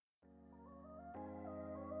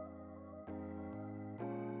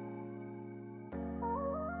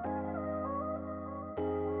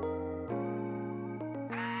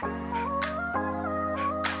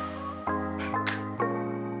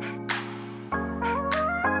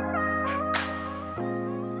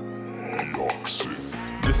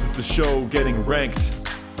This is the show getting ranked.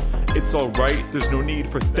 It's alright, there's no need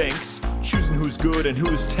for thanks. Choosing who's good and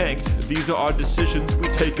who's tanked. These are our decisions, we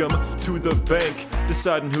take them to the bank.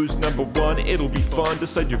 Deciding who's number one, it'll be fun.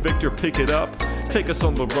 Decide your victor, pick it up, take us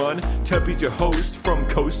on the run. Tempe's your host, from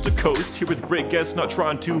coast to coast. Here with great guests, not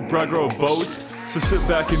trying to brag or boast. So sit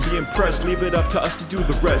back and be impressed, leave it up to us to do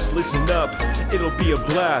the rest. Listen up, it'll be a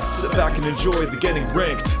blast. Sit back and enjoy the Getting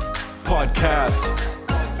Ranked podcast.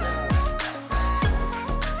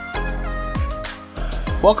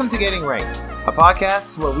 Welcome to Getting Ranked, a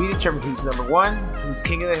podcast where we determine who's number one, who's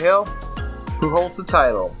king of the hill, who holds the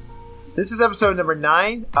title. This is episode number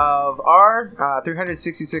 9 of our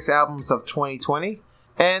 366 albums of 2020.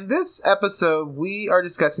 And this episode, we are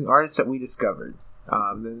discussing artists that we discovered.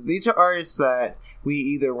 These are artists that we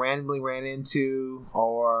either randomly ran into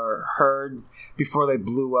or heard before they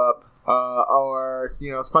blew up, or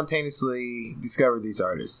spontaneously discovered these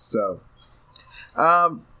artists. So,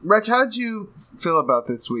 Reg, how did you feel about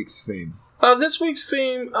this week's theme? This week's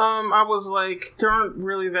theme, I was like, there aren't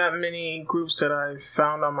really that many groups that I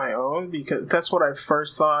found on my own, because that's what I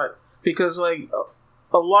first thought. Because, like,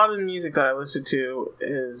 a lot of the music that I listen to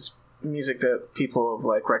is music that people have,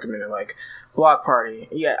 like, recommended, like Block Party.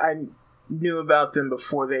 Yeah, I knew about them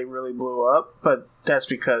before they really blew up, but that's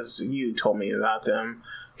because you told me about them.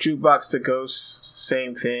 Jukebox the Ghost,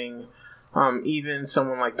 same thing. Even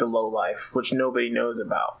someone like The Low Life, which nobody knows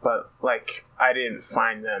about, but, like, I didn't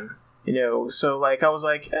find them, so, like, I was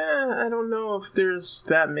like, I don't know if there's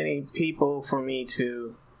that many people for me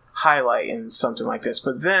to highlight in something like this.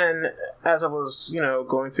 But then, as I was,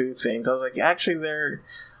 going through things, I was like, actually, they're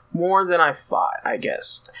more than I thought, I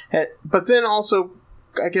guess. But then also,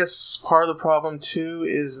 I guess part of the problem, too,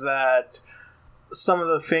 is that some of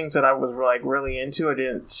the things that I was, like, really into, I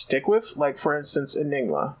didn't stick with. Like, for instance,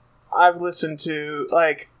 Enigma. I've listened to,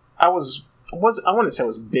 like, I want to say I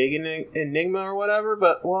was big in Enigma or whatever,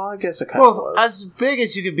 but, well, I guess it kind of was. As big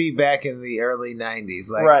as you could be back in the early 90s.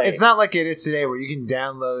 Like, right. It's not like it is today where you can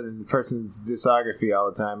download the person's discography all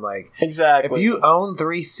the time. Like, exactly. If you own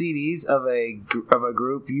 3 CDs of a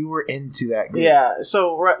group, you were into that group. Yeah,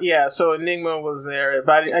 so Enigma was there,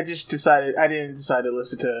 but I just decided, I didn't decide to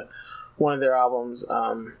listen to one of their albums.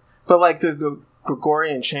 But, like, the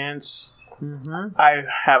Gregorian Chants... Mm-hmm. I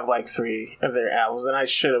have like 3 of their albums, and I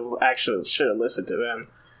should have listened to them.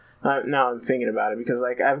 Now I'm thinking about it, because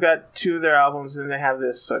like I've got 2 of their albums, and they have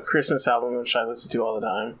this Christmas album which I listen to all the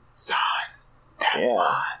time. Son,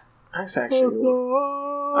 yeah, that's actually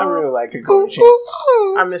I really like Gregorian Chants.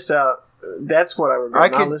 I missed out. That's what I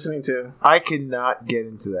regret not listening to. I could not get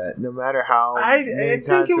into that, no matter how. I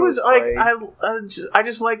think it was like I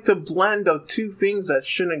just like the blend of 2 things that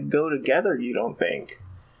shouldn't go together. You don't think?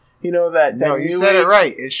 That no, you said it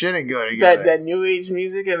right. It shouldn't go together. That new age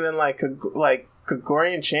music, and then like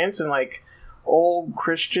Gregorian chants and like old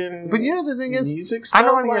Christian. But the thing is, music stuff, I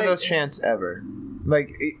don't want to hear those chants ever.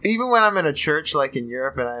 Like, even when I'm in a church, like in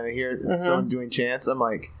Europe, and I hear someone doing chants, I'm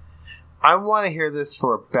like, I want to hear this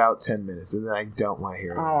for about 10 minutes, and then I don't want to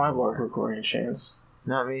hear it. Oh, I love Gregorian chants.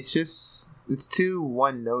 No, I mean, it's too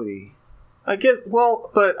one-notey. I guess.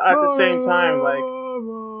 Well, but at the same time, like.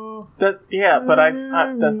 I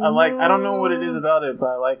don't know what it is about it, but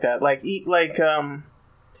I like that.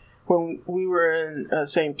 When we were in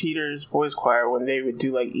St. Peter's Boys Choir, when they would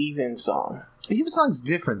do like Evensong. Evensong's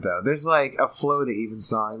different though. There's like a flow to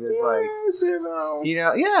Evensong. There's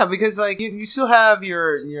because like you still have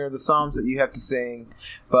your the psalms that you have to sing,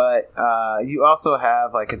 but you also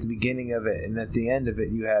have like at the beginning of it and at the end of it,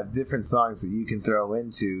 different songs that you can throw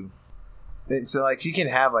into. So, like, you can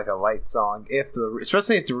have, like, a light song,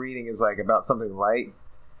 especially if the reading is, like, about something light,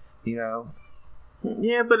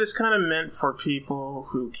 Yeah, but it's kind of meant for people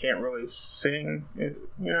who can't really sing,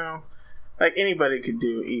 Like, anybody could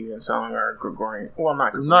do Evensong or Gregorian, well,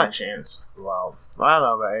 not Gregorian chants. Well, I don't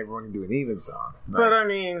know about everyone can do an Evensong. But, I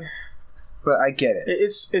mean... But I get it.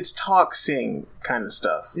 It's talk-sing kind of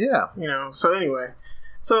stuff. Yeah. So anyway...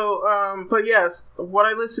 So, but yes, what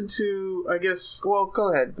I listened to, I guess, well,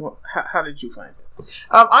 go ahead. How did you find it?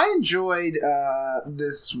 I enjoyed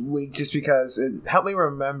this week just because it helped me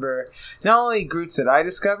remember not only groups that I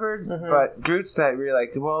discovered, but groups that you're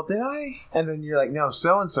like, well, did I? And then you're like, no,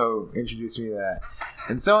 so-and-so introduced me to that.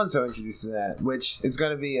 And so-and-so introduced me to that, which is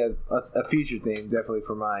going to be a future theme, definitely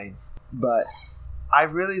for mine. But... I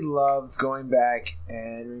really loved going back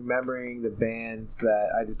and remembering the bands that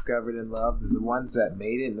I discovered and loved, and the ones that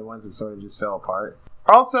made it and the ones that sort of just fell apart.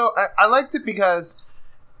 Also, I liked it because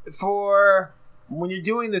for when you're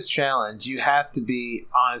doing this challenge, you have to be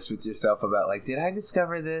honest with yourself about, like, did I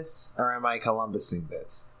discover this or am I Columbusing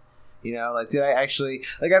this? You know, like, did I actually...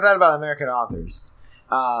 Like, I thought about American authors.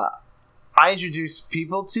 I introduced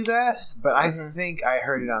people to that, but I think I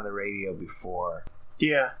heard it on the radio before.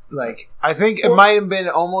 Yeah. Like, I think it might have been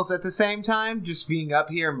almost at the same time, just being up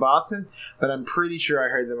here in Boston, but I'm pretty sure I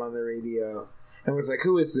heard them on the radio and was like,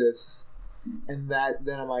 who is this? And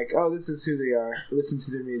then I'm like, oh, this is who they are. Listen to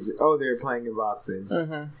their music. Oh, they're playing in Boston.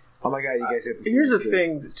 Mm-hmm. Oh my God, you guys have to see Here's the this.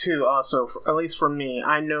 thing, too, also, at least for me,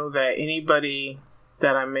 I know that anybody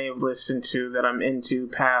that I may have listened to that I'm into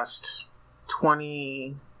past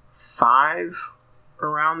 25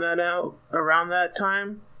 around that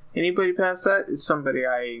time, anybody past that is somebody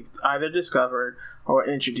I either discovered or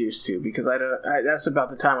introduced to, because that's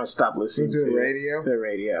about the time I stopped listening to the radio. The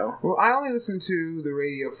radio. Well, I only listen to the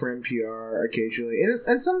radio for NPR occasionally,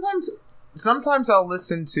 and sometimes I'll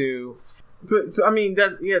listen to. But I mean,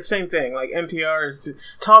 same thing. Like NPR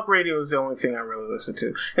talk radio is the only thing I really listen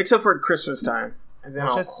to, except for Christmas time. And then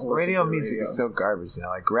radio music is so garbage now.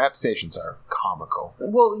 Like, rap stations are comical.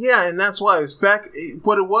 Well, yeah, and that's why it's back.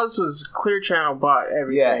 What it was Clear Channel bought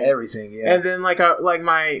everything. Yeah, everything. Yeah, and then like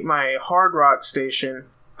my hard rock station.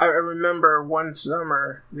 I remember one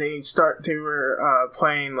summer they were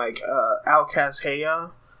playing like Outkast Hey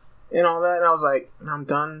Ya and all that, and I was like, I'm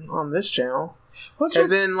done on this channel.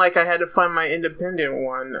 Then like I had to find my independent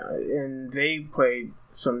one, and they played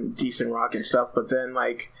some decent rock and stuff. But then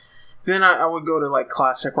like. Then I would go to, like,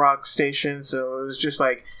 classic rock stations, so it was just,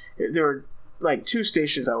 like, there were, like, 2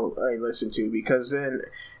 stations I listened to, because then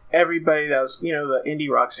everybody that was, you know, the indie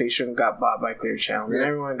rock station got bought by Clear Channel, and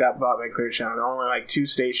everyone got bought by Clear Channel. There were only, like, 2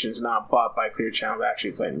 stations not bought by Clear Channel that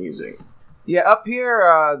actually played music. Yeah, up here,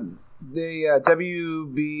 the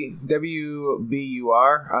WBUR,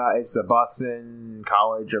 it's the Boston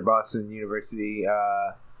College or Boston University,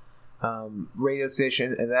 radio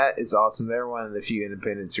station, and that is awesome. They're one of the few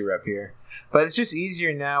independents who are up here, but it's just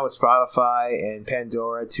easier now with Spotify and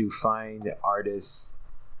Pandora to find artists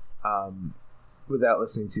without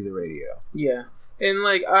listening to the radio. Yeah, and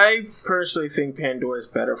like I personally think Pandora is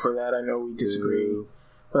better for that. I know we disagree,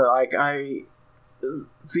 but like the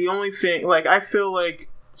only thing, like, I feel like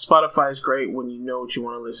Spotify is great when you know what you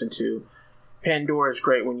want to listen to. Pandora is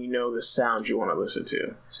great when you know the sound you want to listen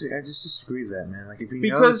to. See, I just disagree with that, man. Like, if you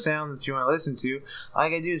know the sound that you want to listen to, all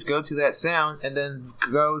you gotta do is go to that sound and then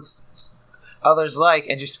go others like,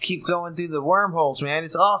 and just keep going through the wormholes, man.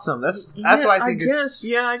 It's awesome. That's what I think. I can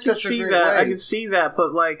see that. I can see that,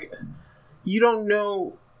 but like, you don't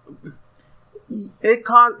know.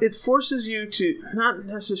 It forces you to not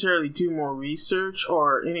necessarily do more research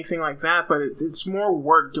or anything like that, but it's more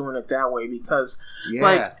work doing it that way, because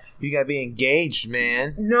like. You gotta be engaged,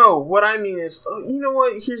 man. No, what I mean is, you know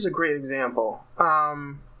what? Here's a great example.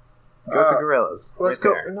 Go with the Gorillas. Let's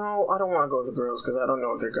go. No, I don't want to go with the Gorillas because I don't know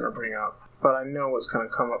what they're gonna bring up, but I know what's gonna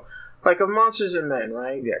come up. Like of Monsters and Men,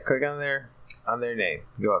 right? Yeah. Click on their name.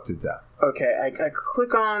 Go up to the top. Okay, I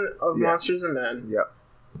click on Monsters and Men. Yep.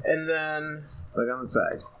 And then click on the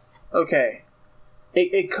side. Okay.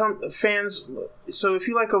 Fans. So if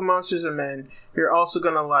you like of Monsters and Men, you're also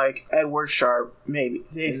gonna like Edward Sharpe. Maybe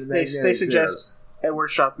they suggest Edward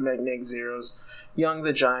Sharpe, Magnetic Zeros, Young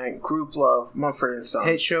the Giant, Group Love, Mumford & Sons.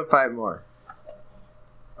 Hey, show 5 more.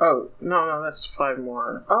 Oh no, that's 5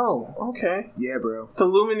 more. Oh, okay. Yeah, bro. The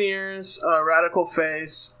Lumineers, Radical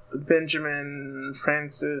Face, Benjamin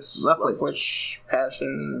Francis, Leftwich,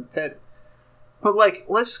 Passion Pit. But like,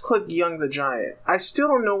 let's click Young the Giant. I still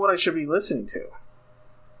don't know what I should be listening to.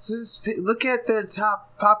 So just look at their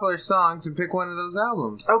top popular songs and pick one of those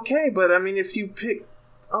albums. Okay, but I mean, if you pick...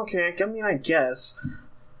 Okay, I mean, I guess.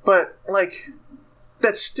 But, like,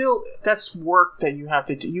 that's work that you have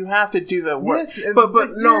to do. You have to do the work. Yes, but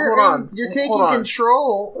no, hold on. You're taking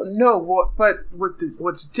control. No,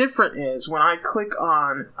 what's different is when I click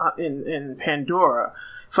on, in Pandora,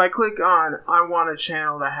 if I click on, I want a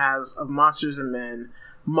channel that has of Monsters and Men,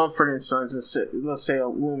 Mumford & Sons, and let's say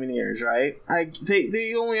Lumineers, right?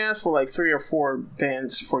 They only ask for like 3 or 4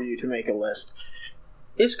 bands for you to make a list.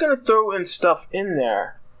 It's gonna throw in stuff in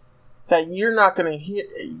there that you're not gonna hear,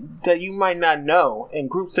 that you might not know, and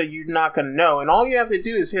groups that you're not gonna know, and all you have to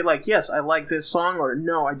do is hit like, yes, I like this song, or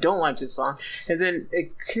no, I don't like this song, and then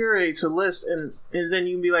it curates a list, and then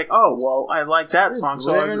you can be like, oh, well, I like that song.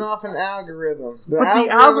 So living off an algorithm, the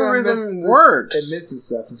algorithm works. It misses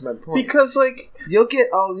stuff. That's my point. Because like you'll get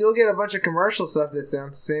a bunch of commercial stuff that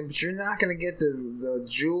sounds the same, but you're not gonna get the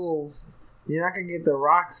jewels. You're not gonna get the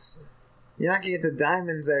rocks. You're not gonna get the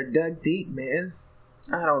diamonds that are dug deep, man.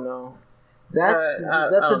 I don't know. That's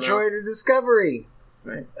a joy to discovery.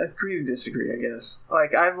 Right. Agree to disagree, I guess.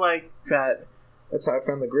 Like, I like that. That's how I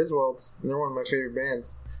found the Griswolds. They're one of my favorite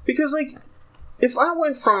bands. Because, like, If I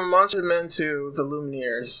went from Monsters Men to the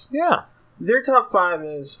Lumineers, Yeah. their top 5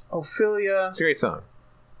 is Ophelia, It's a great song.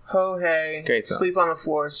 Ho Hey, Great song. Sleep on the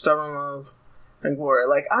Floor, Stubborn Love, and Gloria.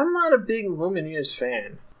 Like, I'm not a big Lumineers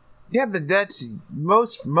fan. Yeah, but that's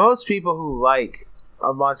most people who like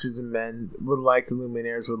Monsters and Men would like the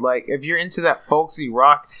Lumineers. Would like if you're into that folksy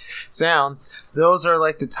rock sound. Those are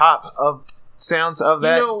like the top of sounds of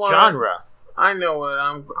that genre. I know what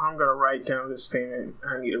I'm gonna write down this thing, and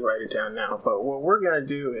I need to write it down now. But what we're gonna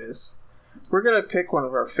do is we're gonna pick one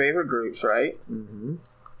of our favorite groups, right? Mm-hmm.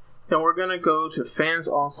 Then we're gonna go to Fans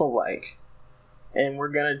Also Like, and we're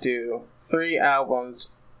gonna do 3 albums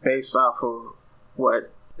based off of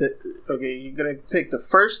what. Okay, you're gonna pick the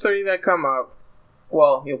first 3 that come up.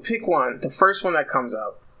 Well, you'll pick one, the first one that comes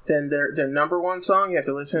up. Then their number 1 song, you have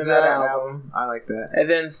to listen to that album. I like that. And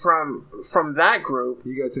then from that group,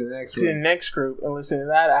 You go to the next to the one. next group and listen to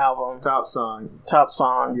that album. Top song.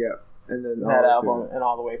 Yeah. And then That album and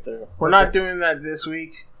all the way through. We're not doing that this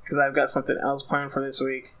week because I've got something else planned for this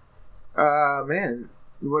week. Man,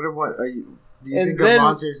 what are you? Do you And think then- of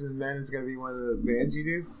Monsters and Men is going to be one of the bands you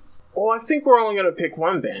do? Well, I think we're only going to pick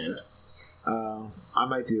one band. I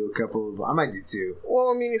might do a couple. I might do 2. Well,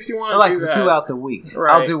 I mean, if you want I to like do that. throughout the week.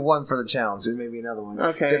 Right. I'll do one for the challenge and maybe another one.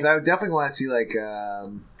 Okay. Because I would definitely want to see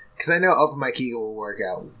because I know Open Mike Eagle will work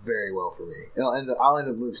out very well for me. I'll end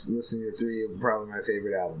up listening to 3 of probably my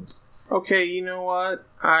favorite albums. Okay, you know what?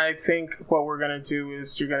 I think what we're going to do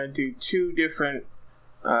is you're going to do 2 different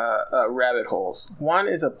rabbit holes. One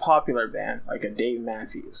is a popular band, like a Dave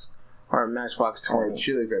Matthews or a Matchbox 20. Or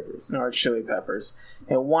Chili Peppers. Or Chili Peppers.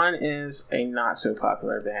 And one is a not so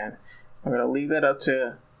popular band. I'm going to leave that up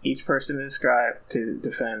to each person to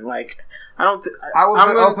defend. Like, I would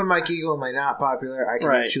put Open Mike Eagle in my not popular. I can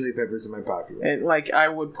Right. do Chili Peppers in my popular. And like, I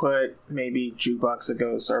would put maybe Jukebox a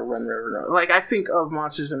Ghost or Run River. Like, I think of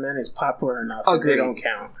Monsters and Men is popular enough that Agreed. they don't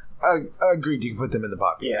count. I agreed. You can put them in the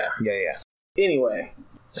popular. Yeah. Anyway.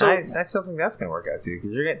 So, I still think that's going to work out too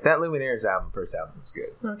because that Lumineers first album is good.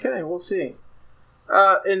 okay, we'll see.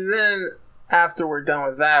 And then after we're done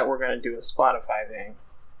with that, we're going to do a Spotify thing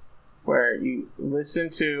where you listen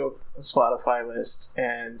to a Spotify list,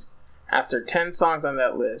 and after 10 songs on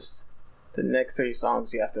that list, the next 3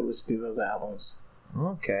 songs you have to listen to those albums.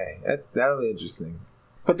 Okay, that'll be interesting.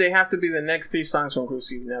 But they have to be the next 3 songs from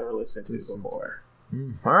groups you've never listened to before.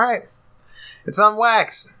 All right, it's on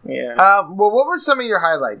wax. Yeah. Well, what were some of your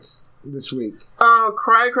highlights this week?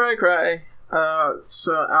 Cry, Cry, Cry. It's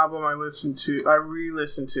an album I re-listened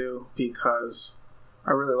to because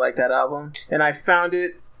I really like that album. And I found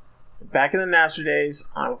it back in the Napster days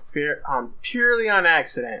on purely on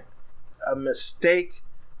accident. A mistake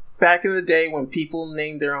back in the day when people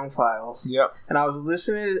named their own files. Yep. And I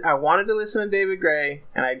wanted to listen to David Gray,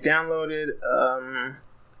 and I downloaded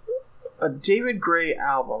a David Gray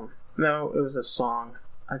album. No, it was a song.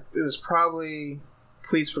 It was probably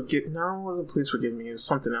Please Forgive... No, it wasn't Please Forgive Me. It was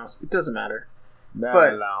something else. It doesn't matter.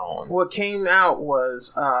 But what came out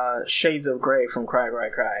was Shades of Grey from Cry, Cry,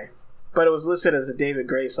 Cry. But it was listed as a David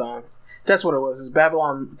Gray song. That's what it was. It's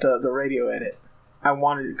Babylon, the radio edit. I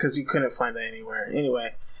wanted it because you couldn't find that anywhere.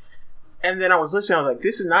 Anyway. And then I was listening. I was like,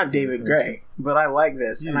 this is not David Gray. But I like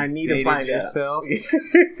this. And I need to find yourself. out.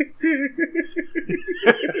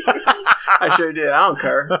 I sure did. I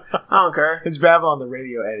don't care. It's Babylon the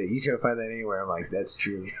radio edit. You can't find that anywhere. I'm like, that's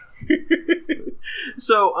true.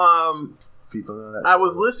 So, people know that. I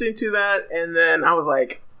was listening to that, and then I was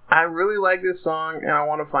like, I really like this song, and I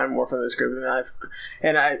want to find more from this group.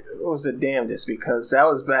 And I was the damnedest because that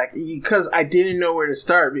was back because I didn't know where to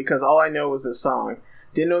start because all I know was the song,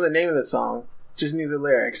 didn't know the name of the song, just knew the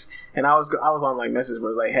lyrics, and I was on like message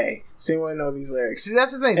boards like, hey, does anyone know these lyrics? See,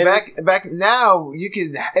 that's the thing. And back now, you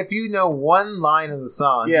can if you know one line of the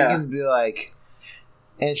song, Yeah. you can be like,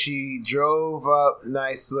 and she drove up,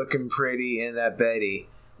 nice looking, pretty in that Betty.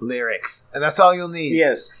 Lyrics, and that's all you'll need.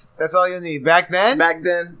 Yes, that's all you'll need. Back then,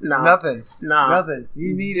 no, nothing. no,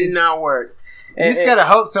 You it did not work. You just gotta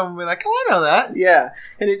hope someone will be like, "Oh, I know that." Yeah,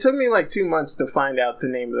 and it took me like 2 months to find out the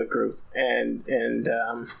name of the group and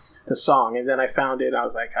the song, and then I found it. I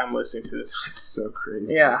was like, I'm listening to this. It's so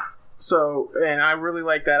crazy. Yeah. So, and I really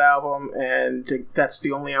like that album, and that's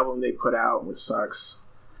the only album they put out, which sucks.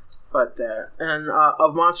 But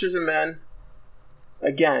of Monsters and Men.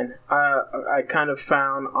 Again, I kind of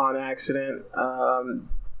found on accident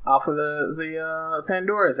off of the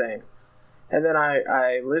Pandora thing, and then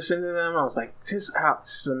I listened to them. I was like, "This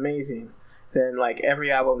is amazing." Then like every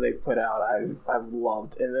album they put out, I've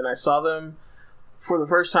loved. And then I saw them for the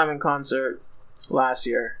first time in concert last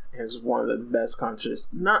year. It was one of the best concerts.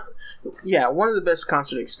 One of the best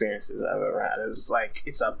concert experiences I've ever had. It was like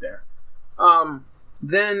it's up there.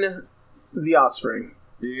 Then The Offspring.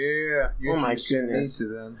 Yeah. Oh my goodness. To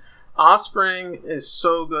them. Offspring is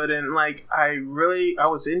so good, and like I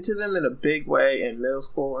was into them in a big way in middle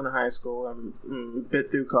school and high school and a bit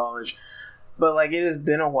through college, but like it has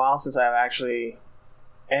been a while since I've actually,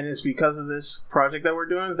 and it's because of this project that we're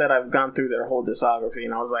doing that I've gone through their whole discography,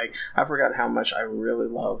 and I was like, I forgot how much I really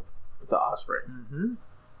love The Offspring. Mm-hmm.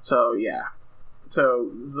 So yeah, so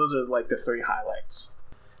those are like the 3 highlights.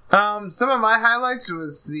 Some of my highlights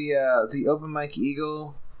was the Open Mike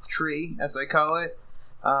Eagle tree, as I call it.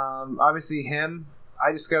 Obviously him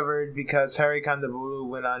I discovered because Harry Kondabolu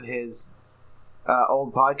went on his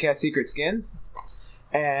old podcast Secret Skins,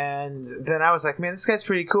 and then I was like, man, this guy's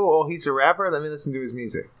pretty cool. Oh, he's a rapper, let me listen to his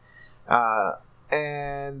music.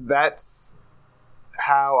 And that's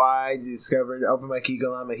how I discovered Open Mike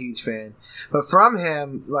Eagle. I'm a huge fan, but from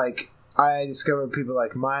him, like, I discovered people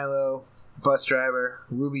like Milo, Bus Driver,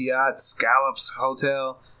 Ruby Yacht, Scallops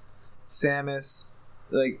Hotel, Samus,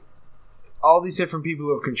 like all these different people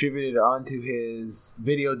who have contributed onto his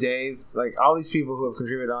Video Dave, like all these people who have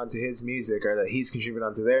contributed onto his music or that he's contributed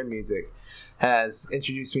onto their music, has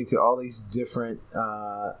introduced me to all these different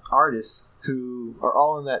artists who are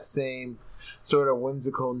all in that same sort of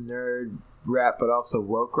whimsical nerd rap, but also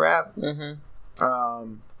woke rap.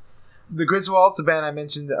 Mm-hmm. The Griswolds, the band I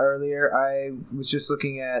mentioned earlier, I was just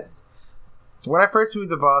looking at when I first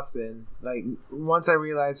moved to Boston. Like, once I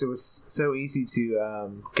realized it was so easy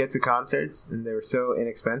to get to concerts and they were so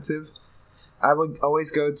inexpensive, I would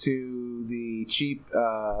always go to the cheap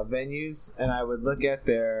venues and I would look at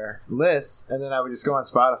their lists, and then I would just go on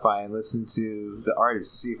Spotify and listen to the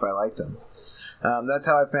artists to see if I liked them. That's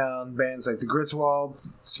how I found bands like the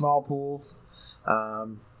Griswolds, Small Pools,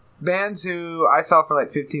 bands who I saw for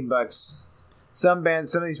like $15. Some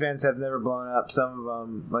of these bands have never blown up. Some of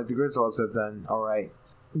them, like the Griswolds, have done all right.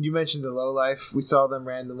 You mentioned the Low Life. We saw them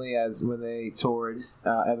randomly as when they toured,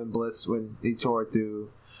 Evan Bliss when he toured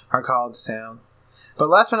through our college town. But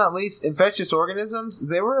last but not least, Infectious Organisms.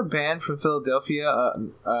 They were a band from Philadelphia,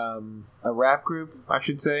 a rap group, I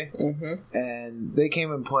should say. Mm-hmm. And they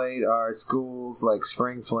came and played our school's like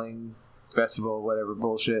Spring Fling Festival, whatever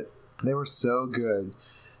bullshit. They were so good.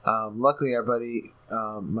 Luckily, my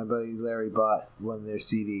buddy Larry bought one of their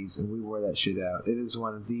CDs, and we wore that shit out. It is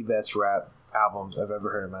one of the best rap albums I've ever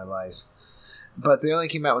heard in my life. But they only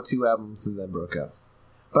came out with 2 albums and then broke up.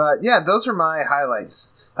 But yeah, those are my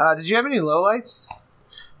highlights. Did you have any lowlights?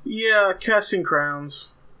 Yeah, Casting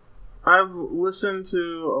Crowns. I've listened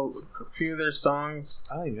to a few of their songs.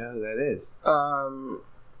 I don't even know who that is.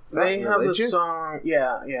 They have a song,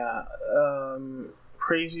 yeah.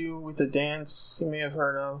 Praise You with a Dance, you may have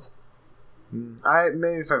heard of.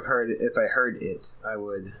 Maybe if I heard it, I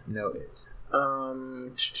would know it.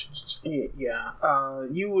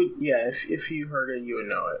 You would, if you heard it, you would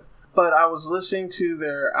know it. But I was listening to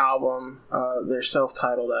their album, their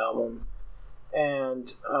self-titled album,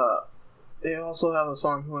 and they also have a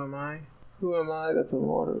song, Who Am I? Who Am I that the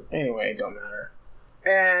Lord... Anyway, it don't matter.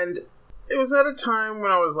 And it was at a time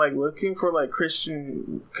when I was like looking for like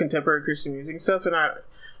contemporary Christian music and stuff, and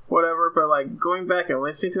but like going back and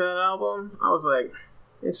listening to that album, I was like,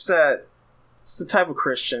 it's the type of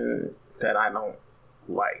Christian that I don't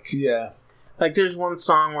like. Yeah. Like, there's one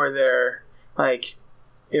song where they're like,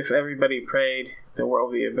 if everybody prayed, the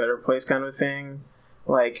world would be a better place kind of thing.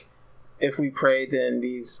 Like, if we prayed, then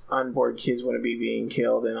these unborn kids wouldn't be being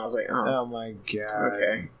killed. And I was like, oh my God.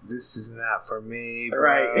 Okay. This is not for me, bro.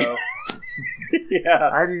 Right. Yeah.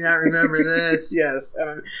 I do not remember this. Yes.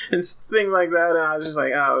 And things like that. And I was just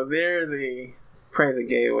like, oh, they're the pray the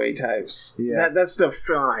gay away types. Yeah. That's the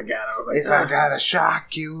feeling I got. I was like, if I gotta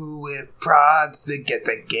shock you with prods to get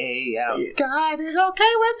the gay out, yeah. God is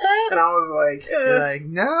okay with it. And I was like, You're like,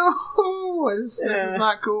 no, this is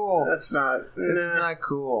not cool. This is not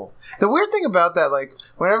cool. The weird thing about that, like,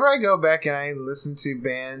 whenever I go back and I listen to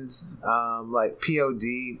bands like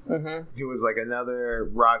POD, who was like another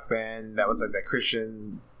rock band that was like that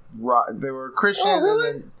Christian rock. They were Christian. Oh, really?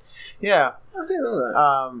 And then, yeah. I didn't know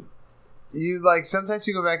that. You like sometimes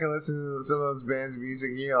you go back and listen to some of those bands'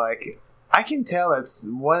 music and you're like, I can tell that's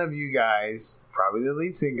one of you guys, probably the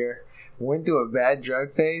lead singer, went through a bad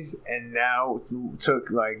drug phase and now took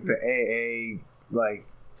like the AA like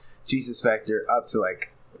Jesus factor up to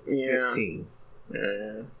like 15.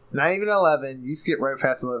 Yeah. Not even 11. You skip right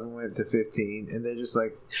past 11, went to 15, and they're just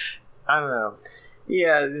like, I don't know.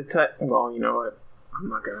 Yeah. Well, you know what? I'm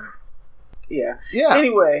not gonna. Yeah. Yeah.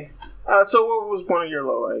 Anyway. So what was one of your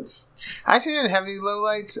lowlights? I actually didn't have any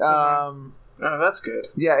lowlights. Oh, that's good.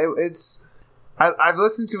 Yeah, I've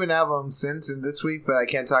listened to an album since and this week, but I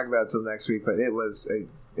can't talk about it till next week. But it was a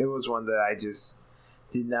It was one that I just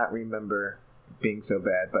did not remember being so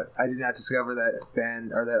bad, but I did not discover that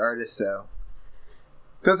band or that artist, so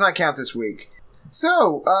does not count this week.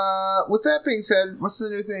 So, with that being said, what's the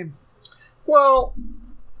new theme? Well,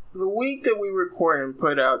 the week that we record and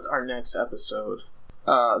put out our next episode,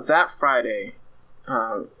 that Friday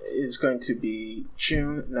is going to be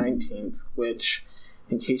June 19th, which,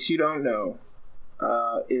 in case you don't know,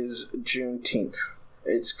 is Juneteenth.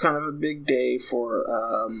 It's kind of a big day for,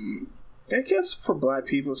 I guess, for black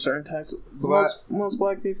people, certain types of... Most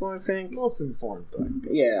black people, I think. Most informed black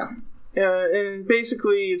people. Yeah. And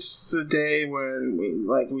basically, it's the day when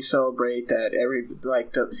we celebrate that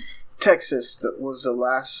Texas that was the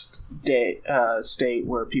last state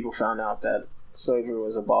where people found out that slavery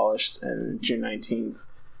was abolished, and June 19th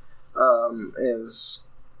is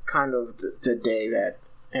kind of the day that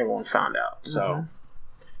everyone found out. So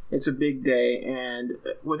it's a big day, and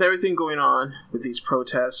with everything going on with these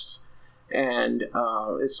protests, and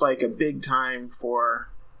it's like a big time for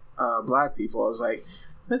black people. I was like,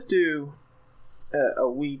 let's do a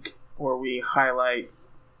week where we highlight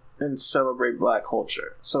and celebrate black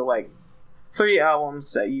culture. So, 3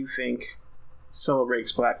 albums that you think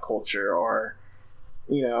celebrates black culture, or,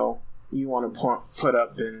 you want to put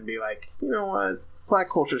up and be like, you know what, black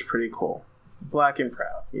culture is pretty cool. Black and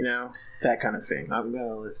proud, that kind of thing. I'm going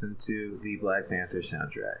to listen to the Black Panther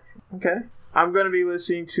soundtrack. Okay. I'm going to be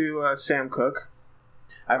listening to Sam Cooke.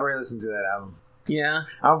 I've already listened to that album. Yeah.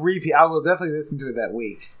 I will definitely listen to it that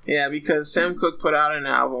week. Yeah, because Sam Cooke put out an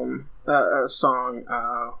album, a song.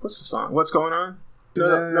 What's the song? What's Going On?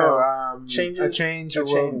 No. Changes?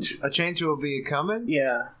 A change will be coming?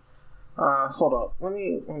 Yeah. Hold up. Let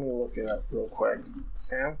me look it up real quick.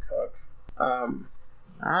 Sam Cooke.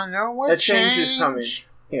 I know what a change is coming.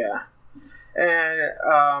 Yeah.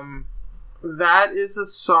 And that is a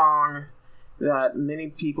song that many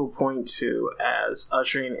people point to as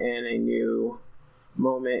ushering in a new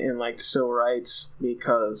moment in civil rights,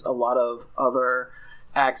 because a lot of other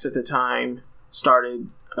acts at the time started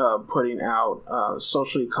putting out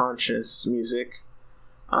socially conscious music,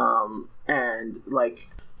 and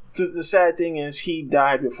the sad thing is he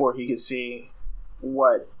died before he could see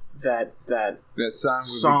what that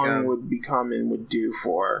song would become and would do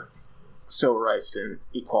for civil rights and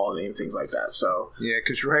equality and things like that. So yeah,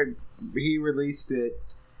 because he released it,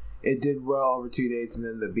 it did well over 2 days, and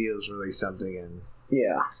then the Beatles released something, and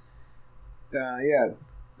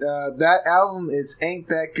that album is Ain't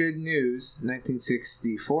That Good News,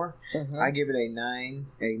 1964. I give it a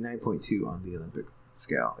 9.2 on the Olympic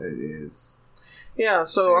scale. It is. Yeah,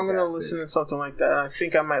 so fantastic. I'm going to listen to something like that. I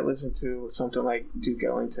think I might listen to something like Duke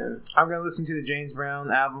Ellington. I'm going to listen to the James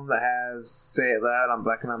Brown album that has Say It Loud, I'm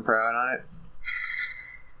Black and I'm Proud on it.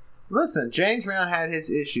 Listen, James Brown had his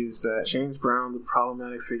issues, but... James Brown, the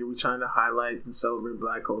problematic figure we're trying to highlight and celebrate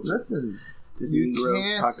black culture. Listen, you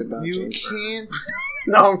can't... James Brown.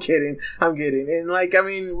 No, I'm kidding. And,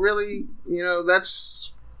 really,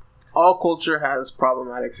 that's... All culture has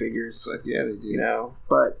problematic figures. But yeah, they do.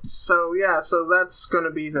 But, so that's going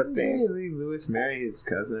to be the thing. Really, Lewis marry his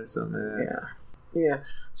cousin or something. Yeah.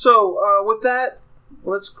 So, with that,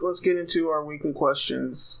 let's get into our weekly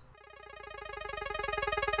questions.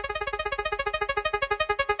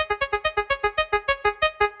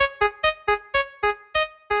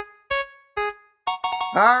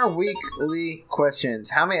 Our weekly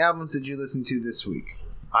questions. How many albums did you listen to this week?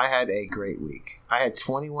 I had a great week. I had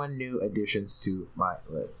 21 new additions to my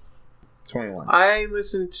list. 21. I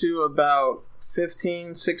listened to about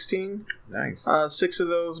 15, 16. Nice. 6 of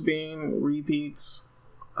those being repeats,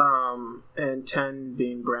 and 10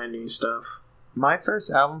 being brand new stuff. My first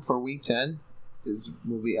album for week 10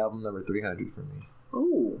 will be album number 300 for me.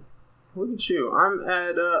 Oh, look at you. I'm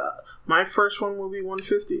at, my first one will be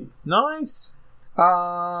 150. Nice. Yes.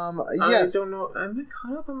 I don't know. Am I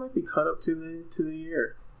caught up? I might be caught up to the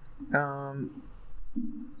year.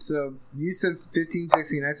 So you said 15,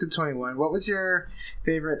 16. I said 21. What was your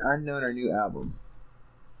favorite unknown or new album?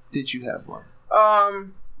 Did you have one?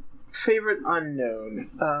 Favorite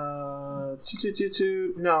unknown. No,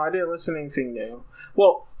 I didn't listen to anything new.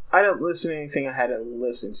 Well, I didn't listen to anything I hadn't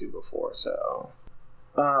listened to before. So,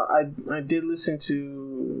 I did listen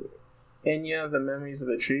to Enya, The Memories of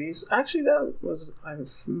the Trees. Actually,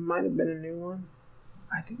 might have been a new one.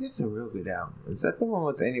 I think that's a real good album. Is that the one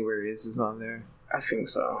with Anywhere It Is on there? I think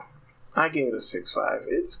so. I gave it a 6.5.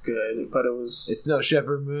 It's good, but it's no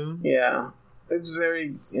Shepherd Moon? Yeah. It's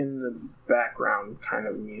very in the background kind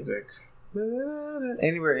of music.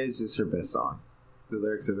 Anywhere It Is her best song. The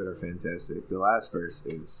lyrics of it are fantastic. The last verse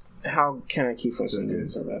is... How can I keep from singing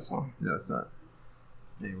it's her best song? No, it's not.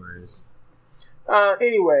 Anywhere It Is.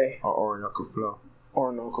 Anyway. Or Orinoco Flow.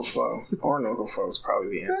 Orinoco Flow. Orinoco Flow is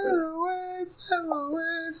probably the answer.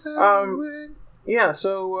 Yeah,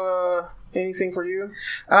 so, anything for you?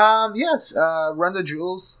 Yes, Run the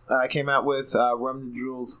Jewels came out with Run the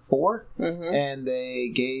Jewels 4, and they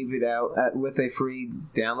gave it out with a free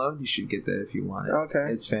download. You should get that if you want it. Okay.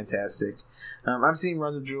 It's fantastic. I've seen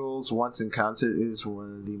Run the Jewels once in concert. It is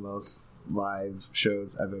one of the most live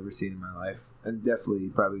shows I've ever seen in my life, and definitely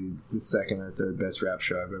probably the second or third best rap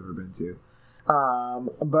show I've ever been to.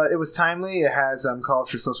 But it was timely. It has calls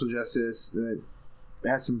for social justice. It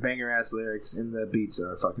has some banger ass lyrics, and the beats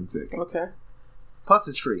are fucking sick. Okay. Plus,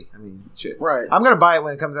 it's free. I mean, shit. Right. I'm gonna buy it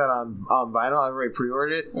when it comes out on vinyl. I already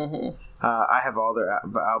pre-ordered it. Mm-hmm. I have all their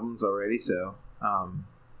albums already, so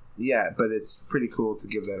yeah. But it's pretty cool to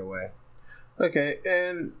give that away. Okay,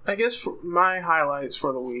 and I guess for my highlights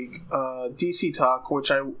for the week, DC Talk,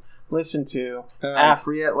 which I listened to.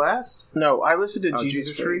 Free at Last? No, I listened to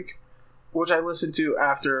Jesus Freak, which I listened to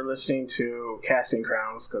after listening to Casting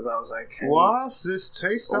Crowns, because I was like, wash this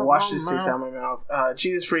taste out my mouth.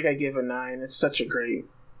 Jesus Freak, I give a 9. It's a great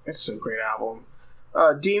album.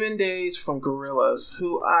 Demon Days from Gorillaz,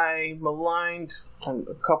 who I maligned on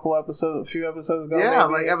a few episodes ago. Yeah,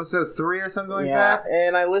 maybe. like episode 3 or something like that.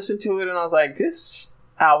 And I listened to it and I was like, this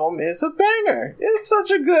album is a banger. It's such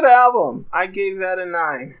a good album. I gave that a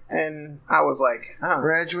 9. And I was like,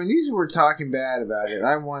 Reg, when you were talking bad about it,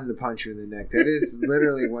 I wanted to punch you in the neck. That is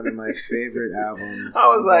literally one of my favorite albums. I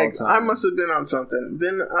was like, I must have been on something.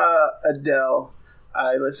 Then Adele,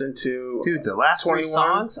 I listened to... Dude, the last 21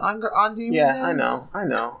 songs on Demon Days? Yeah, I know. I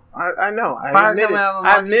know. I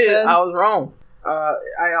admit it. I was wrong.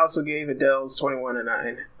 I also gave Adele's 21 a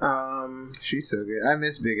 9. She's so good. I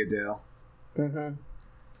miss Big Adele. Mm-hmm.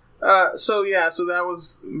 So that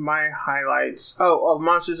was my highlights. Of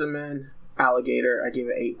Monsters and Men, Alligator, I gave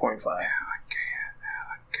it 8.5. Alligator.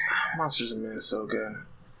 Monsters and Men is so good.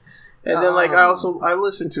 And then, I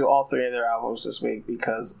listened to all 3 of their albums this week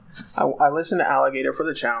because I listened to Alligator for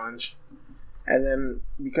the challenge, and then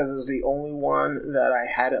because it was the only one that I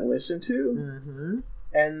hadn't listened to,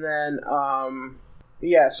 and then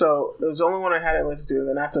so it was the only one I hadn't listened to. And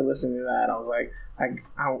then after listening to that, I was like,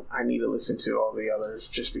 I need to listen to all the others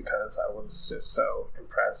just because I was just so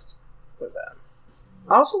impressed with them.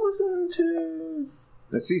 I also listened to.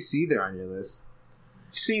 Let's see Seether on your list.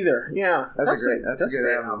 Seether, yeah, that's a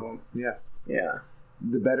good album. Yeah.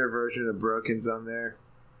 The better version of Broken's on there.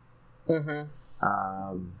 Yeah,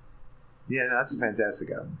 no, that's a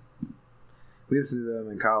fantastic album. We listened to them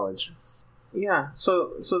in college. Yeah,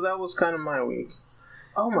 so that was kind of my week.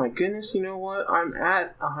 Oh my goodness, you know what? I'm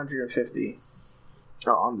at 150.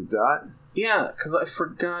 Oh, on the dot? Yeah, because I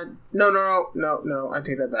forgot. No. I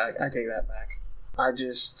take that back. I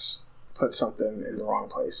just put something in the wrong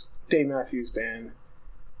place. Dave Matthews Band.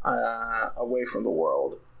 Away from the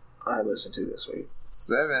World, I listened to this week.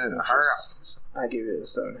 7.5. I give it a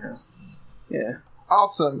 7.5. Yeah.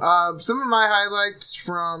 Awesome. Some of my highlights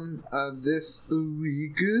from this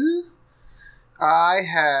week. I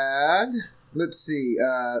had. Let's see.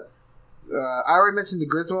 I already mentioned the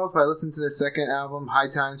Griswolds, but I listened to their second album, High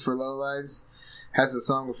Times for Low Lives. Has a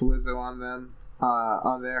song with Lizzo on them.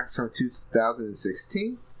 On there from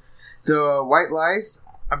 2016. The White Lies,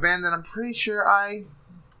 a band that I'm pretty sure I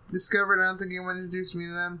discovered. I don't think anyone introduced me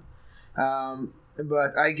to them.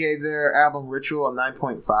 But I gave their album Ritual a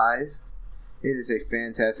 9.5. It is a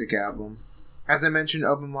fantastic album. As I mentioned,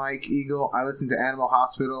 Open Mike Eagle. I listened to Animal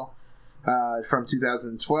Hospital from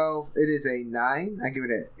 2012. It is a 9. I give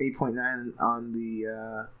it an 8.9 on the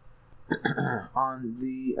on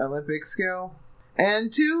the Olympic scale.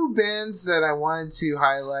 And 2 bands that I wanted to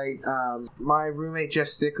highlight. My roommate Jeff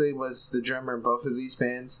Stickley was the drummer in both of these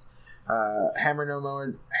bands. Hammer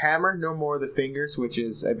No More The Fingers, which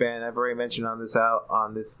is a band I've already mentioned on this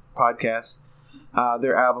podcast.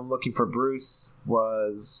 Their album Looking for Bruce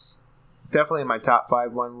was definitely in my top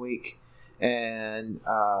 5 one week, and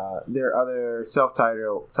their other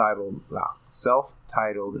self-titled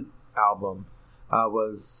album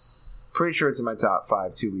was pretty sure it's in my top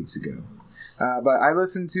 5 2 weeks ago. But I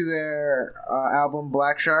listened to their album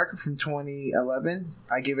Black Shark from 2011.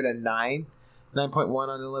 I give it a 9.1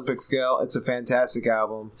 on the Olympic scale. It's a fantastic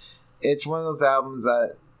album. It's one of those albums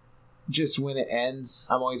that just when it ends,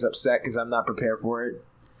 I'm always upset because I'm not prepared for it.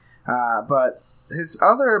 But his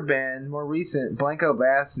other band, more recent, Blanco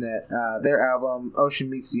Bassnet, their album Ocean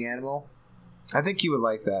Meets the Animal, I think you would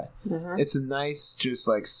like that. Mm-hmm. It's a nice, just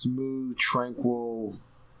like smooth, tranquil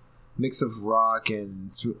mix of rock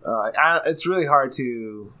and it's really hard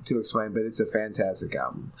to explain, but it's a fantastic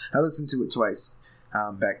album. I listened to it twice,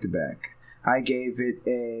 back to back. I gave it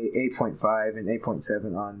a 8.5 and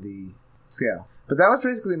 8.7 on the scale. But that was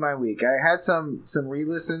basically my week. I had some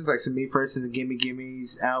re-listens, like some Me First and the Gimme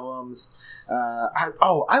Gimmes albums.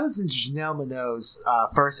 I listened to Janelle Monáe's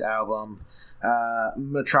first album,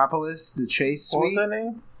 Metropolis, The Chase Suite. What was that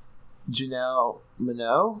name? Janelle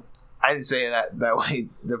Monáe? I didn't say that way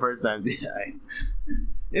the first time, did I?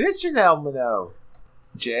 It is Janelle Monáe.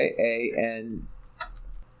 Janne.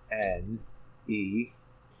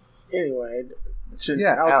 Anyway.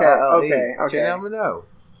 Okay. Janelle Monáe.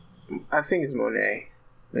 I think it's Monet.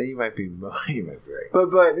 You might be right.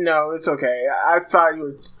 But no, it's okay. I thought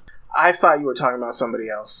you were talking about somebody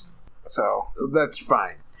else. So that's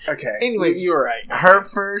fine. Okay. Anyways, you were right. Her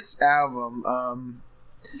first album,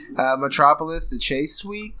 Metropolis, The Chase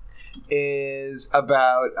Suite, is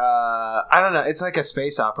about I don't know. It's like a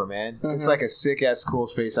space opera, man. Mm-hmm. It's like a sick ass cool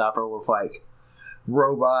space opera with like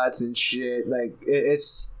robots and shit. Like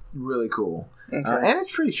it's really cool. Okay. And it's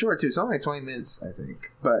pretty short too. It's only like 20 minutes, I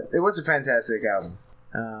think. But it was a fantastic album.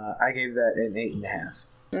 I gave that an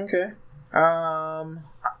 8.5. Okay.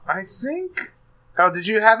 I think. Oh, did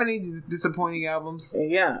you have any disappointing albums?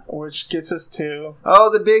 Yeah, which gets us to. Oh,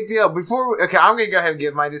 the big deal. I'm gonna go ahead and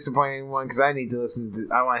give my disappointing one because I need to listen to.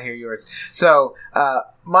 I want to hear yours. So,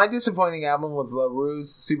 my disappointing album was La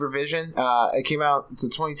Rue's Supervision. It came out to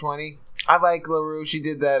 2020. I like La Rue. She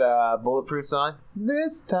did that Bulletproof song.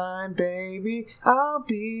 This time, baby, I'll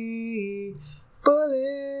be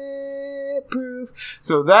bulletproof.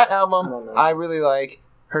 So that album, I really like.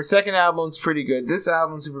 Her second album's pretty good. This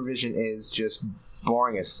album, Supervision, is just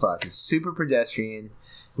boring as fuck. It's super pedestrian,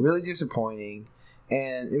 really disappointing,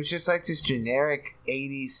 and it was just like this generic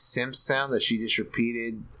 80s synth sound that she just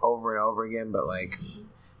repeated over and over again, but like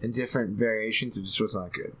in different variations. It just was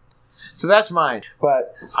not good. So that's mine.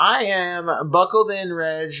 But I am buckled in,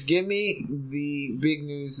 Reg. Give me the big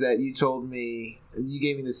news that you told me. You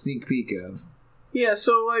gave me the sneak peek of. Yeah,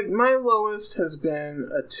 so like my lowest has been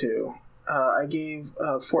a 2. I gave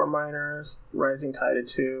Fort Minor Rising Tide a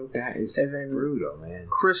 2. That is brutal, man.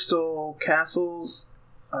 Crystal Castles,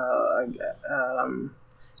 and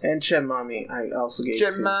Chem Mommy. I also gave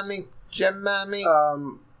Chem Mommy.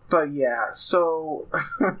 But yeah, so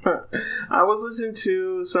I was listening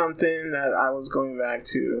to something that I was going back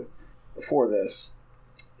to for this.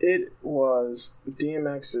 It was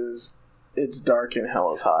DMX's "It's Dark and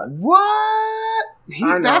Hell is Hot." What?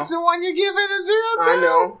 That's the one you're giving a 0 to? I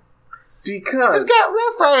know. Because it's got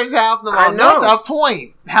Rough Riders out the mouth. That's a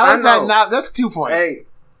point. How is that not? That's 2 points.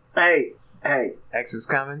 Hey. X is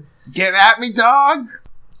coming. Get at me, dog.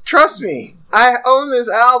 Trust me. I own this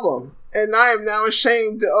album. And I am now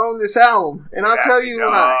ashamed to own this album. And I'll tell you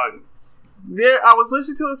why. I was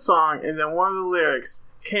listening to a song, and then one of the lyrics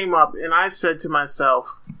came up, and I said to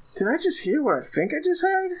myself, did I just hear what I think I just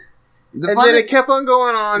heard? Then it kept on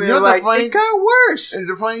going on, and it got worse. And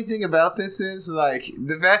the funny thing about this is, like,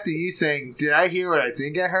 the fact that you saying, did I hear what I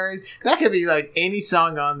think I heard? That could be, like, any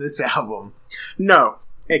song on this album. No,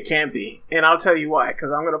 it can't be. And I'll tell you why.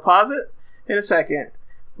 Because I'm going to pause it in a second.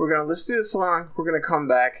 We're going to listen to the song. We're going to come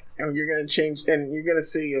back. And you're going to change. And you're going to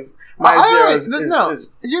see if my zero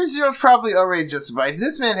is... Your zero's probably already justified.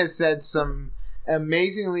 This man has said some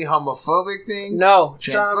amazingly homophobic things. No.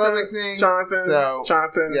 Transphobic things.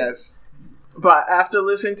 Jonathan. Yes. But after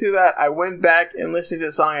listening to that, I went back and listened to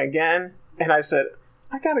the song again. And I said,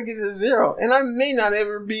 I got to give it a 0. And I may not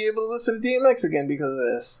ever be able to listen to DMX again because of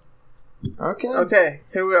this. Okay.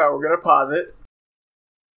 Here we are. We're going to pause it.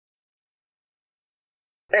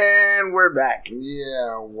 And we're back.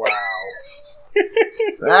 Yeah, wow.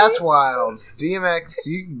 That's wild. DMX,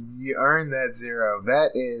 you earned that 0.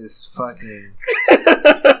 That is fucking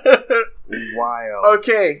wild.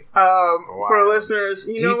 Okay, for listeners,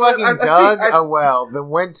 you know what? He fucking dug a well, then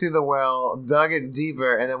went to the well, dug it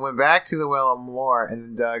deeper, and then went back to the well more, and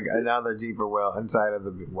then dug another deeper well inside of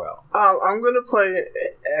the well. I'm going to play an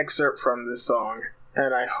excerpt from this song,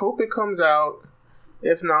 and I hope it comes out.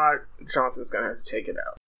 If not, Jonathan's going to have to take it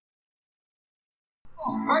out.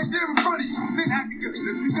 Right there in front of you, then act good. If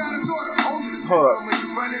you got a daughter, hold it. Hold up.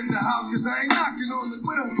 Run in the house, cause I ain't knocking on the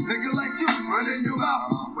window. Nigga like you, run in your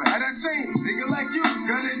mouth. But had that same nigga like you,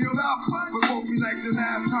 gun in your mouth. But won't be like the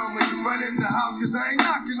last time when you run in the house, cause I ain't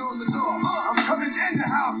knocking on the door. I'm coming in the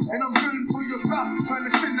house, and I'm gunning for your spouse. Trying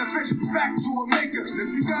to send a bitch back to a maker. And if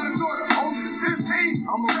you got a daughter, older than 15,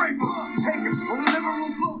 I'm a raper. Take her on the living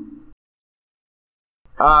room floor.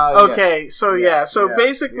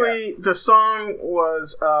 Basically, the song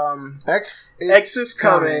was X is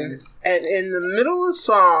coming, and in the middle of the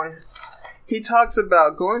song, he talks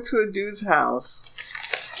about going to a dude's house,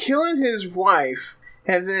 killing his wife,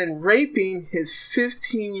 and then raping his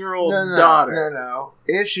 15-year-old daughter. No.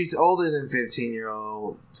 If she's older than 15,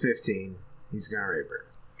 he's gonna rape her.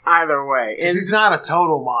 Either way. And he's not a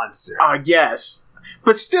total monster. Yes.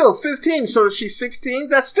 But still, 15, so if she's 16,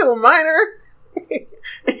 that's still a minor.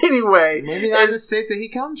 Anyway. Maybe that's the state that he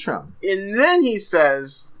comes from. And then he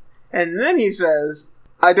says,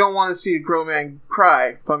 I don't want to see a grown man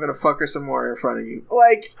cry, but I'm going to fuck her some more in front of you.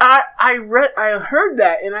 Like, I heard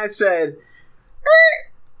that, and I said,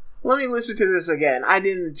 let me listen to this again. I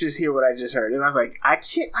didn't just hear what I just heard. And I was like, I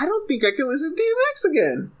don't think I can listen to DMX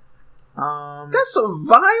again. That's some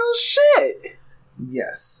vile shit.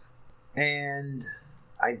 Yes. And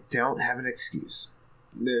I don't have an excuse.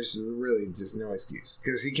 There's really just no excuse.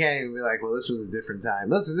 Because he can't even be like, well, this was a different time.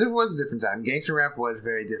 Listen, there was a different time. Gangster rap was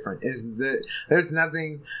very different. There's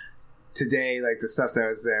nothing today like the stuff that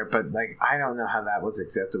was there, but like I don't know how that was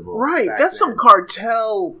acceptable. Right. That's some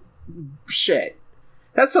cartel shit.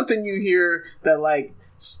 That's something you hear that like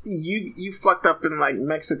you fucked up in like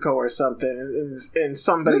Mexico or something, and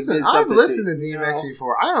somebody did something. I've listened to DMX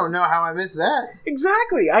before. I don't know how I missed that.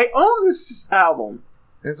 Exactly. I own this album.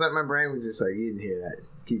 It's like my brain was just like, you didn't hear that.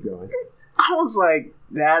 Keep going. I was like,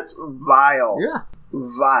 that's vile. Yeah.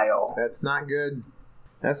 Vile. That's not good.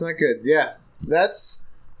 That's not good. Yeah. I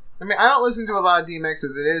mean, I don't listen to a lot of DMX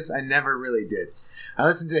as it is. I never really did. I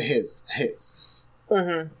listen to his hits.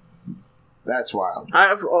 Mm-hmm. That's wild.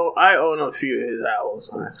 I own a few of his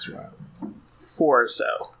albums. That's wild. 4 or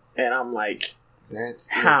so. And I'm like, that's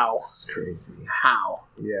crazy. How?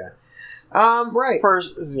 Yeah. Right.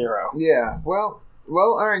 First 0. Yeah.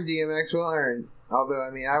 Well earned, DMX. Well earned. Although,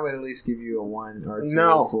 I mean, I would at least give you a 1 or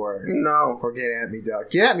 2 for Get At Me Dog.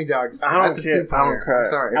 Get At Me Dogs. I don't care. I don't care. I'm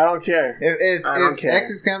sorry. I don't care. If X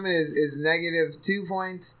is coming is negative 2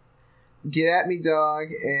 points, Get At Me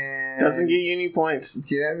Dog and doesn't get you any points.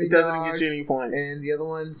 Get At Me it Dog doesn't get you any points. And the other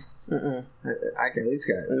one, I can at least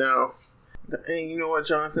get it. No. And you know what,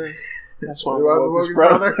 Jonathan? That's why I'm Woke's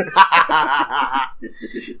brother.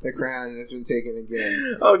 The crown has been taken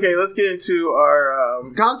again. Okay, let's get into our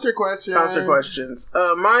concert questions.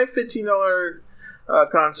 My $15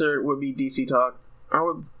 concert would be DC Talk. I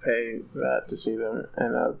would pay that to see them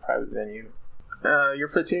in a private venue. Your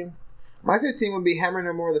 15? My 15 would be Hammer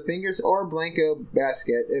No More The Fingers or Blanco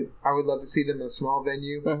Basket. I would love to see them in a small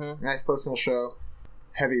venue. Mm-hmm. Nice personal show.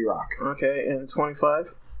 Heavy rock. Okay, and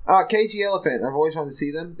 25? Cage the Elephant. I've always wanted to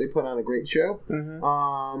see them. They put on a great show.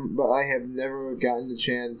 Mm-hmm. But I have never gotten the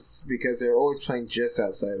chance because they're always playing just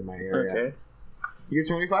outside of my area. Okay. Your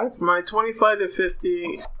 25? My 25 to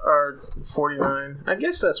 50 are 49. I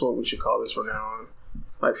guess that's what we should call this from now on.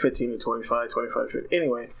 Like 15 to 25, 25 to 50.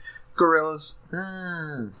 Anyway, Gorillaz.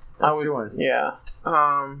 That's a good one. Yeah.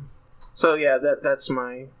 So yeah, that's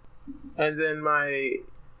my... And then my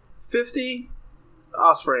 50,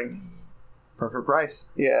 Offspring. Perfect price.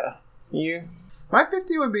 Yeah. You? My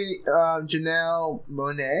 50 would be Janelle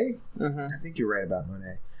Monáe. Mm-hmm. I think you're right about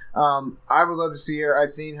Monáe. I would love to see her.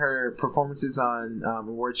 I've seen her performances on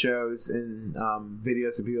award shows and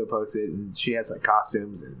videos that people posted, and she has like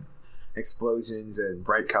costumes and explosions and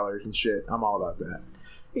bright colors and shit. I'm all about that.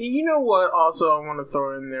 You know what? Also, I want to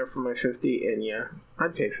throw in there for my 50, Enya.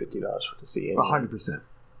 I'd pay $50 to see Enya. 100%.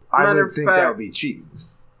 I would think that would be cheap.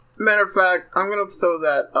 Matter of fact, I'm going to throw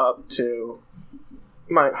that up to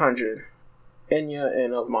my 100. Enya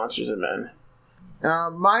and Of Monsters and Men.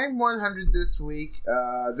 My 100 this week,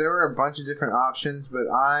 there were a bunch of different options, but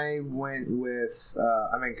I went with,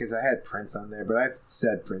 because I had Prince on there, but I've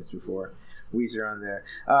said Prince before. Weezer on there.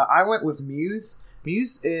 I went with Muse.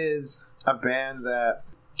 Muse is a band that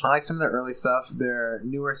I like some of their early stuff. Their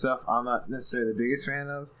newer stuff I'm not necessarily the biggest fan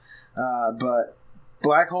of, but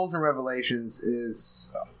Black Holes and Revelations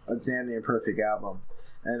is a damn near perfect album,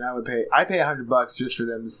 and I pay $100 just for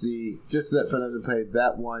them to see, for them to play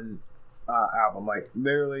that one album. Like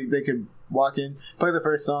literally, they could walk in, play the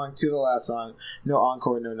first song to the last song, no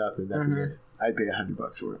encore, no nothing. That'd be it. I'd pay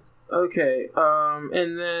 $100 for it. Okay,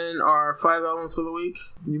 and then our 5 albums for the week.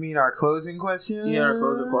 You mean our closing question? Yeah, our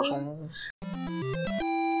closing question.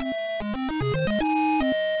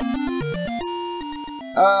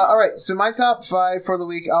 Alright, so my top 5 for the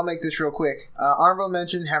week, I'll make this real quick. Honorable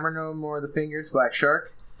mention, Hammer No More The Fingers, Black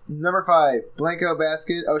Shark. Number 5, Blanco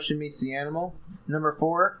Basket, Ocean Meets the Animal. Number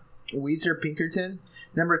 4, Weezer, Pinkerton.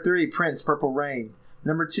 Number 3, Prince, Purple Rain.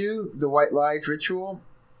 Number 2, The White Lies, Ritual.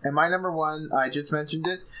 And my number 1, I just mentioned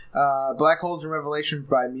it, Black Holes and Revelation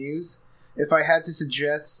by Muse. If I had to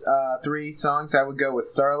suggest 3 songs, I would go with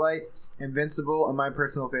Starlight, Invincible, and my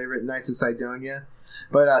personal favorite, Knights of Sidonia.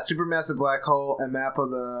 But Supermassive Black Hole and Map of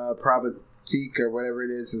the Probatique, or whatever it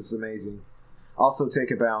is amazing. Also,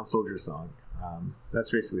 Take a Bow and Soldier Song.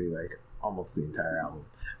 That's basically like almost the entire album.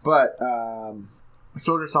 But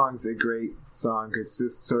Soldier Song's a great song because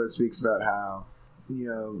this sort of speaks about how, you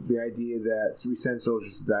know, the idea that we send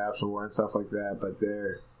soldiers to die off for war and stuff like that, but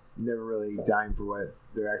they're never really dying for what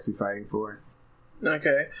they're actually fighting for.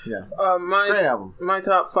 Okay. Yeah. Great album. My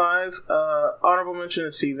top 5, honorable mention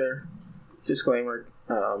is Seether. Disclaimer.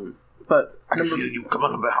 But I can feel you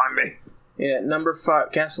coming up behind me. Yeah, number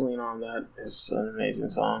 5, Gasoline on that is an amazing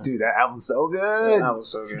song. Dude, that album's so good. That album's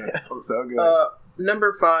so good. That album's so good.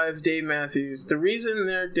 Number 5, Dave Matthews. The reason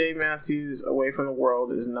they're Dave Matthews Away from the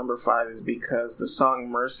World is number 5 is because the song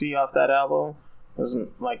Mercy off that album was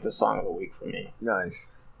like the song of the week for me.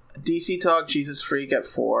 Nice. DC Talk, Jesus Freak at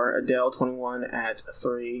 4, Adele 21 at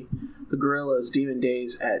 3, The Gorillaz, Demon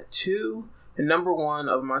Days at 2, and number 1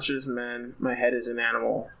 of Monsters Men, My Head is an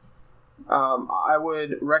Animal. I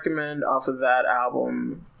would recommend off of that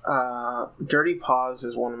album, Dirty Paws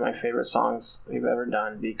is one of my favorite songs they've ever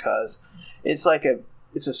done because it's like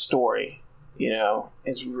it's a story, you know,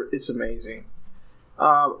 it's amazing.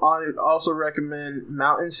 I would also recommend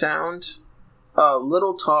Mountain Sound,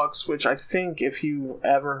 Little Talks, which I think if you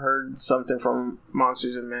ever heard something from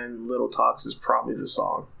Monsters and Men, Little Talks is probably the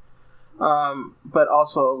song. But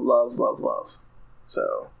also Love, Love, Love.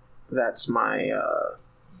 So that's my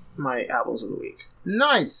my albums of the week.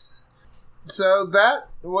 Nice. So that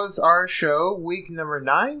was our show, week number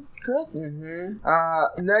 9, correct?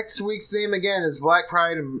 Mm-hmm. Next week's theme again is Black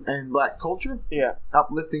Pride and Black Culture. Yeah.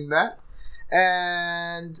 Uplifting that.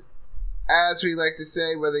 And as we like to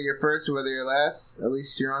say, whether you're first or whether you're last, at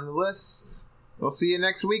least you're on the list. We'll see you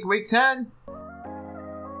next week, week 10.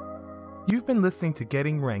 You've been listening to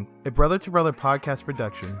Getting Ranked, a brother-to-brother podcast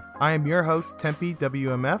production. I am your host, Tempe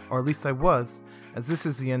WMF, or at least I was, as this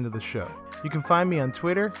is the end of the show. You can find me on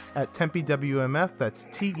Twitter at Tempe WMF, that's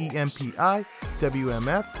TEMPI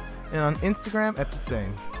WMF, and on Instagram at the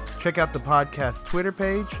same. Check out the podcast Twitter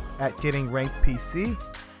page at Getting Ranked PC,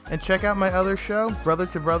 and check out my other show, Brother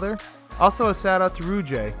to Brother. Also a shout out to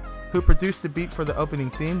Rujay, who produced the beat for the opening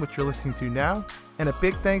theme, which you're listening to now, and a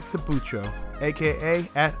big thanks to Bucho, aka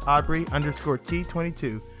at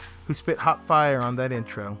Aubrey_T22, who spit hot fire on that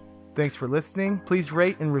intro. Thanks for listening, please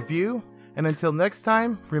rate and review, and until next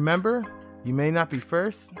time, remember, you may not be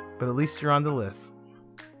first, but at least you're on the list.